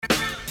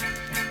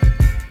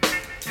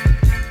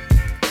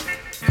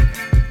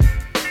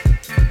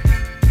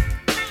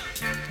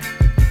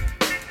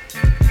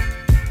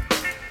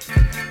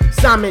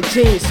Time in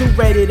jeans, who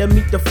ready to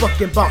meet the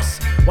fucking boss?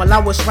 While I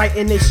was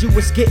writing this, you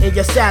was getting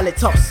your salad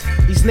tossed.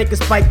 These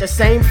niggas bite the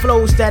same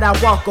flows that I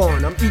walk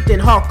on. I'm Ethan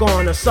Hawk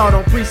on, assault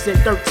on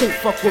precinct 13.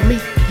 Fuck with me,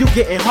 you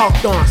getting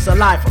hawked on.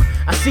 Saliva,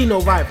 I see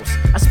no rivals,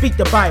 I speak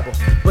the Bible,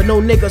 but no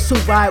niggas who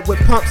ride with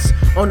pumps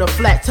on a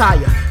flat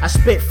tire. I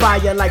spit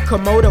fire like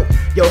Komodo,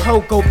 yo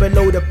ho go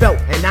below the belt.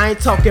 And I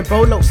ain't talking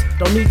bolos,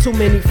 don't need too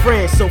many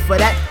friends, so for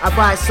that I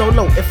ride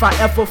solo. If I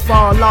ever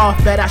fall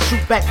off, bet I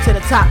shoot back to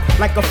the top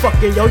like a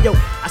fucking yo-yo.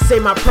 I say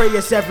my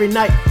prayers every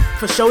night,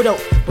 for sure though.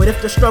 But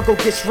if the struggle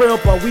gets real,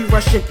 boy, we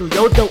rushing through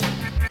your dope.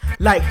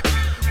 Like,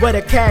 where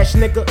the cash,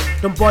 nigga?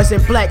 Them boys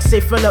in black say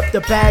fill up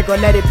the bag or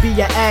let it be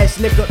your ass,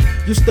 nigga.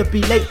 Used to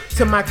be late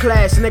to my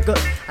class, nigga.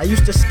 I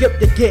used to skip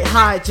to get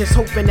high, just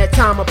hoping that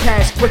time would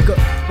pass quicker.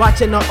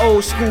 Watching the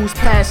old schools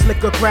pass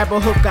liquor, grab a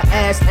hooker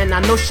ass, and I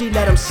know she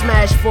let him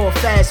smash for a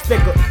fast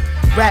figure.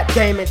 Rap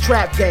game and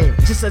trap game,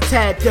 just a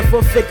tad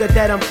different. Figure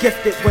that I'm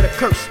gifted with a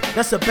curse,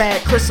 that's a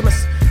bad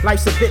Christmas.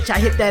 Life's a bitch, I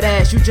hit that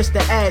ass, you just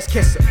an ass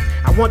kisser.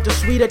 I want the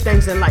sweeter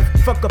things in life,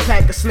 fuck a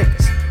pack of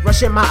Snickers.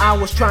 Rushing my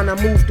hours trying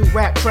to move through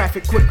rap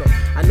traffic quicker.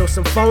 I know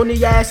some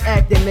phony ass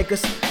acting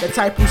niggas, the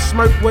type who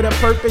smirk with a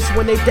purpose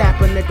when they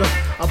dap a nigga.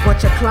 A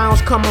bunch of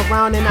clowns come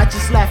around and I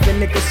just laugh at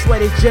niggas. Swear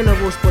they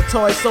generals but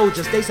toy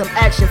soldiers, they some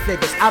action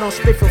figures. I don't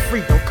spit for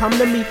free, don't come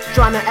to me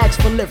trying to ask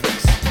for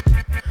lyrics.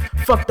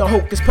 Fuck the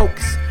hocus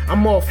pocus, I'm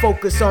more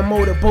focused on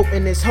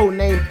motorboating. This whole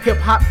name hip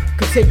hop,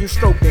 continue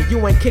stroking.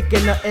 You ain't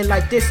kicking nothing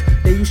like this,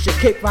 then you should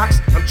kick rocks.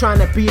 I'm trying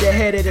to be the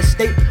head of the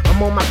state,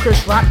 I'm on my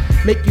Chris Rock.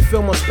 Make you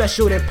feel more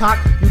special than Pac,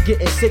 you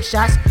getting 6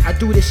 shots. I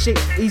do this shit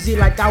easy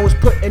like I was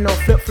putting on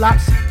flip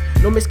flops.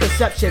 No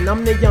misconception,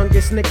 I'm the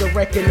youngest nigga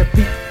wrecking the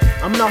beat.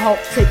 I'm the Hulk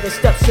taking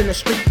steps in the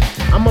street.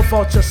 I'm a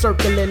vulture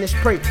circling this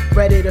prey,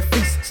 ready to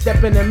feast.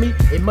 Stepping to me,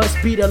 it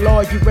must be the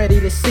Lord you ready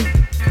to see.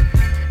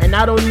 And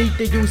I don't need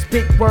to use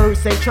big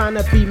words, ain't trying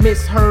to be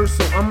misheard.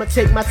 So I'ma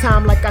take my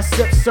time like I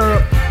sip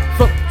syrup.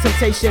 Fuck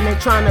temptation,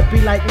 ain't trying to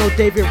be like no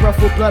David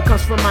Ruffalo. Blood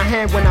comes from my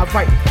hand when I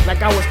write,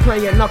 like I was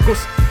playing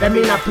knuckles. That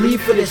mean I bleed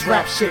for this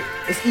rap shit.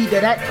 It's either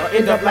that or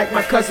end up like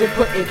my cousin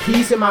putting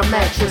keys in my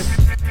mattress.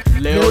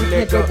 Little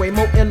nigga way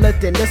more iller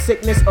than the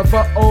sickness of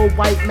an old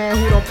white man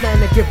who don't plan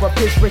to give up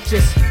his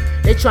riches.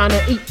 They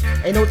tryna eat,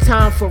 ain't no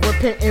time for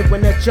repenting.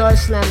 When the judge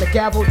slam the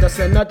gavel, that's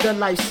another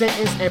life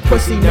sentence. And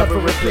pussy never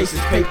replaces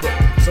paper.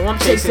 So I'm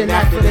chasing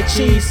after the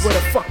cheese with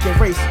a fucking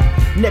race,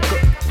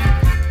 nigga.